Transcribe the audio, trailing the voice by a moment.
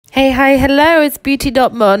Hey, hi, hello, it's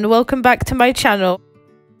Beauty.Mon. Welcome back to my channel.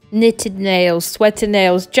 Knitted nails, sweater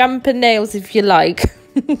nails, jumper nails if you like.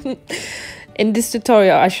 In this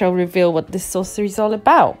tutorial, I shall reveal what this sorcery is all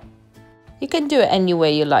about. You can do it any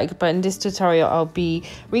way you like, but in this tutorial, I'll be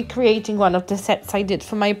recreating one of the sets I did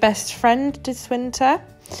for my best friend this winter.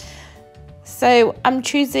 So I'm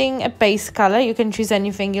choosing a base color. You can choose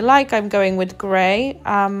anything you like. I'm going with grey.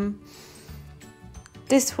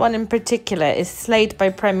 This one in particular is Slate by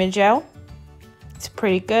Premier Gel. It's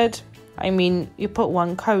pretty good. I mean, you put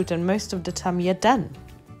one coat and most of the time you're done.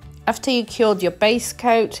 After you cured your base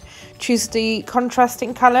coat, choose the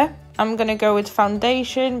contrasting color. I'm gonna go with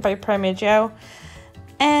Foundation by Premier Gel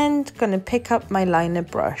and gonna pick up my liner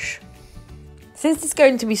brush. Since it's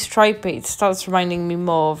going to be stripy, it starts reminding me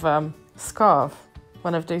more of a scarf.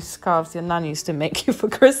 One of those scarves your nan used to make you for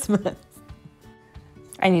Christmas.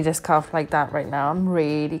 I need a scarf like that right now. I'm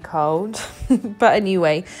really cold. But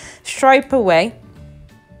anyway, stripe away.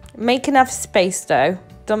 Make enough space though.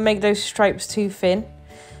 Don't make those stripes too thin.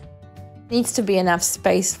 Needs to be enough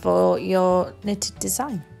space for your knitted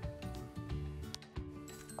design.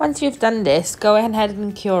 Once you've done this, go ahead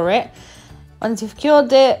and cure it. Once you've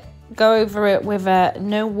cured it, go over it with a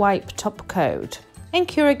no wipe top coat and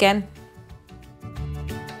cure again.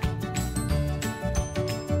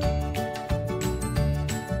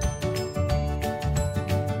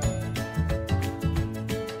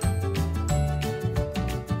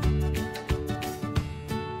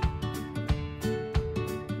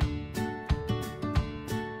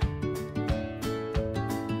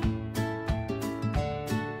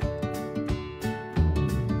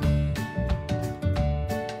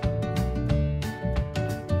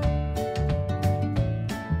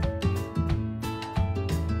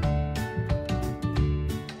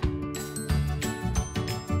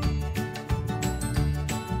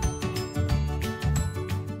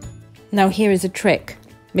 Now here is a trick.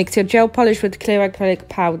 Mix your gel polish with clear acrylic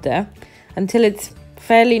powder until it's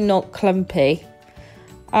fairly not clumpy.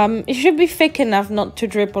 It should be thick enough not to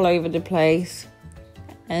drip all over the place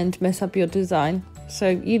and mess up your design. So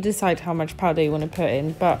you decide how much powder you want to put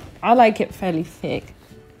in, but I like it fairly thick.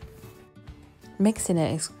 Mixing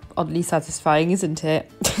it is oddly satisfying, isn't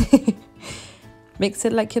it? Mix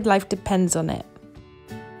it like your life depends on it.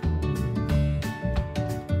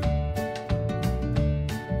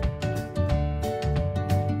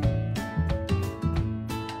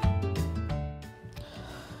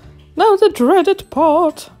 Now the dreaded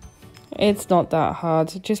part. It's not that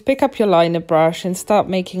hard. Just pick up your liner brush and start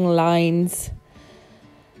making lines.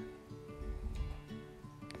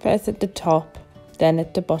 First at the top, then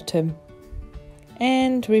at the bottom.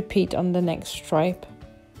 And repeat on the next stripe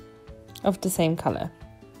of the same color.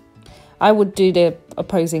 I would do the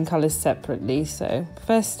opposing colors separately. So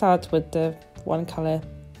first start with the one color,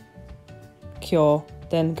 cure,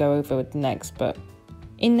 then go over with the next. But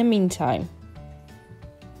in the meantime,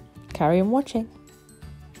 carry on watching.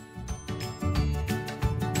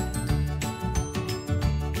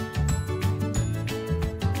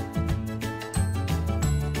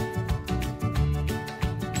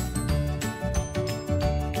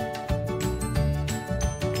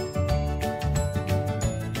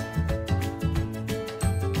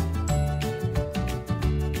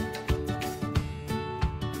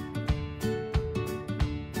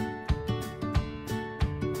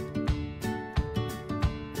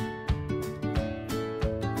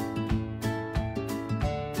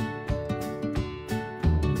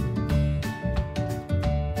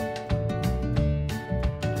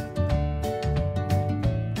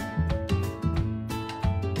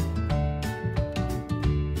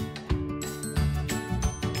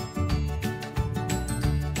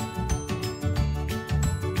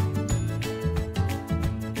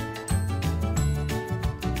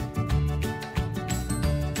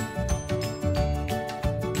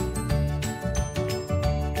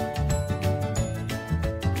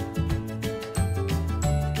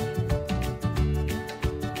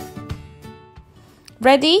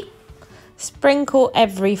 Ready? Sprinkle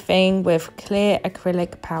everything with clear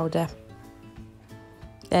acrylic powder.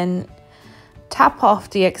 Then tap off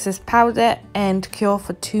the excess powder and cure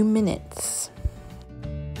for 2 minutes.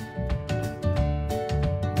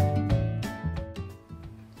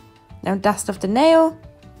 Now dust off the nail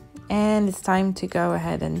and it's time to go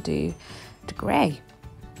ahead and do the grey.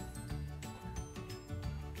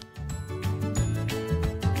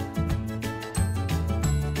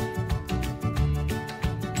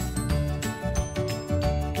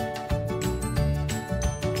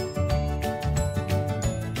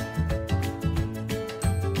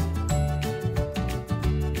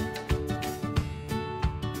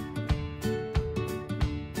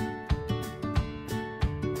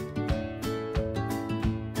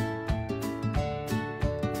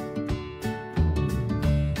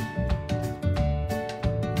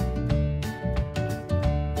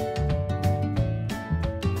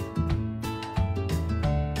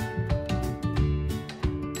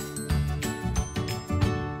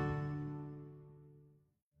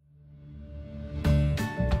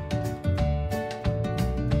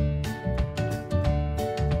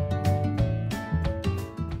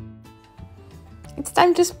 It's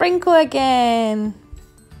time to sprinkle again.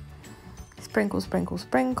 Sprinkle, sprinkle,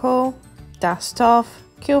 sprinkle. Dust off.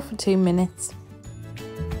 Cure for 2 minutes.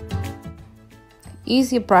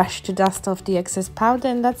 Use your brush to dust off the excess powder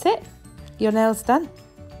and that's it. Your nail's done.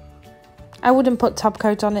 I wouldn't put top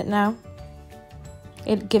coat on it now.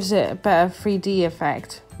 It gives it a better 3D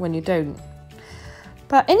effect when you don't.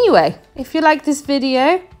 But anyway, if you like this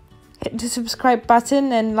video, hit the subscribe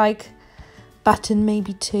button and like button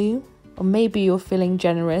maybe too. Or maybe you're feeling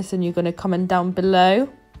generous and you're going to comment down below.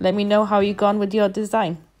 Let me know how you gone with your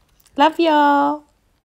design. Love y'all.